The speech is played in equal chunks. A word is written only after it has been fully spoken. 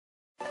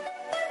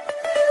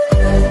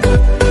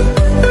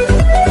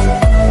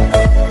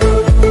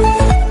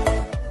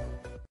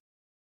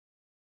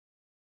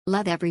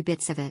Love every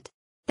bits of it.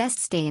 Best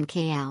stay in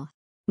KL.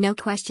 No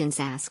questions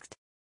asked.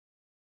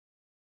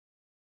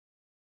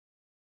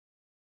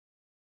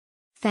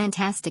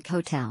 Fantastic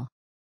hotel.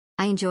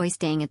 I enjoy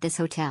staying at this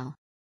hotel.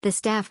 The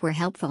staff were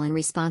helpful and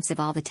responsive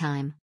all the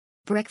time.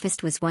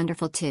 Breakfast was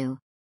wonderful too.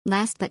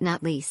 Last but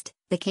not least,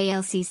 the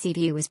KLCC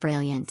view was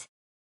brilliant.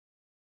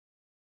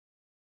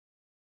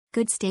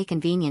 Good stay,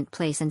 convenient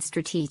place and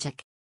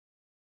strategic.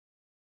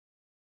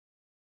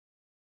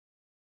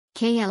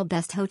 KL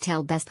Best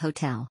Hotel. Best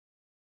hotel.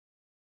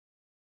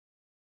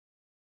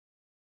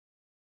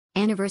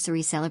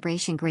 Anniversary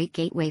celebration. Great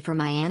gateway for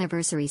my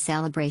anniversary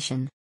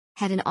celebration.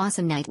 Had an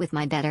awesome night with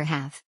my better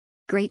half.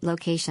 Great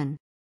location.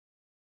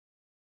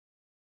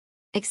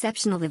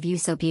 Exceptional, the view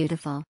so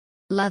beautiful.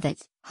 Love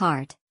it,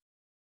 heart.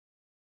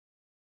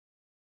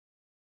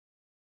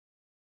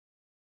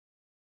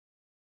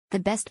 The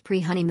best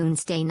pre-honeymoon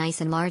stay,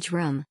 nice and large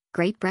room,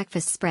 great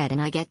breakfast spread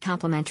and I get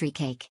complimentary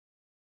cake.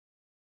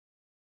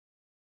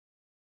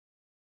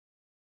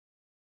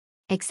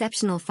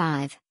 Exceptional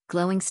 5,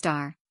 glowing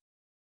star.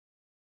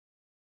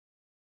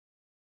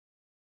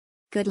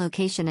 Good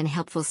location and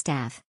helpful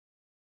staff.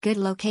 Good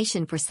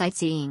location for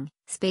sightseeing,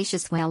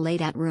 spacious well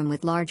laid out room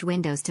with large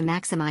windows to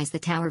maximize the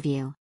tower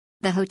view.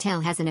 The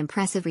hotel has an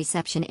impressive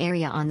reception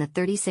area on the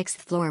 36th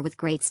floor with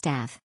great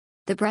staff.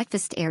 The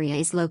breakfast area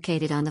is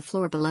located on the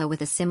floor below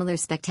with a similar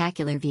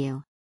spectacular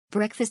view.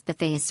 Breakfast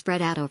buffet is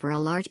spread out over a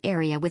large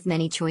area with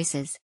many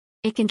choices.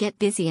 It can get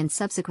busy and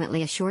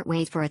subsequently a short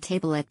wait for a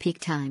table at peak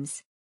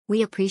times.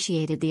 We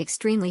appreciated the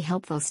extremely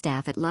helpful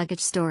staff at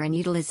luggage store and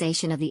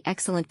utilization of the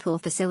excellent pool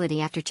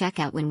facility after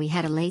checkout when we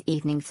had a late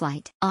evening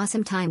flight.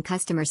 Awesome time.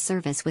 Customer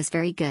service was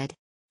very good.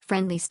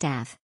 Friendly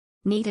staff.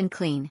 Neat and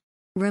clean.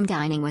 Room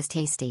dining was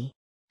tasty.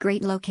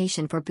 Great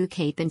location for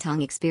Bukit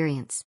Bintang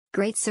experience.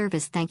 Great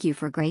service. Thank you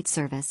for great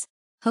service.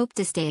 Hope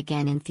to stay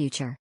again in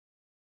future.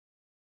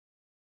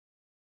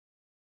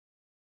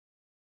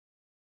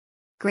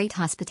 Great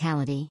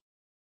hospitality.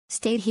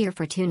 Stayed here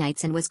for 2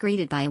 nights and was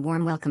greeted by a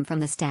warm welcome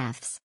from the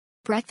staffs.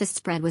 Breakfast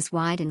spread was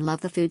wide and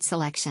love the food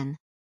selection.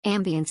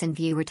 Ambience and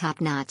view were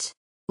top notch.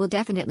 Will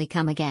definitely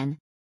come again.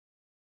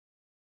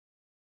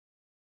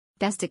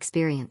 Best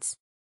experience.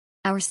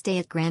 Our stay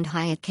at Grand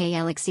Hyatt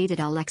KL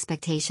exceeded all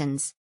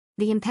expectations.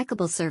 The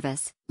impeccable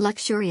service,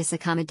 luxurious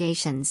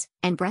accommodations,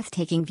 and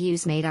breathtaking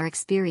views made our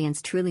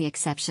experience truly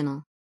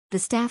exceptional. The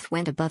staff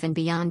went above and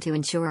beyond to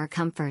ensure our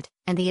comfort,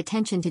 and the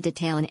attention to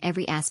detail in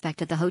every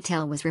aspect of the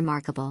hotel was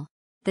remarkable.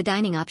 The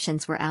dining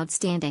options were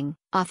outstanding,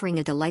 offering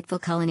a delightful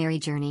culinary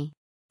journey.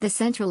 The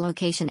central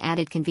location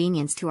added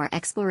convenience to our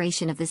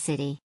exploration of the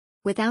city.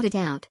 Without a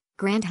doubt,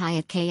 Grand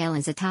Hyatt KL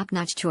is a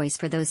top-notch choice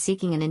for those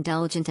seeking an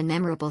indulgent and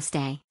memorable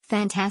stay.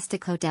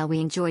 Fantastic hotel.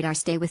 We enjoyed our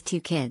stay with 2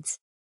 kids.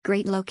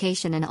 Great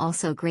location and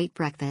also great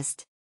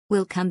breakfast.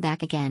 We'll come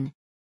back again.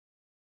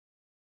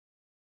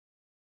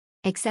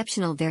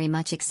 Exceptional, very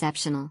much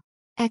exceptional.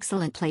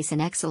 Excellent place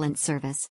and excellent service.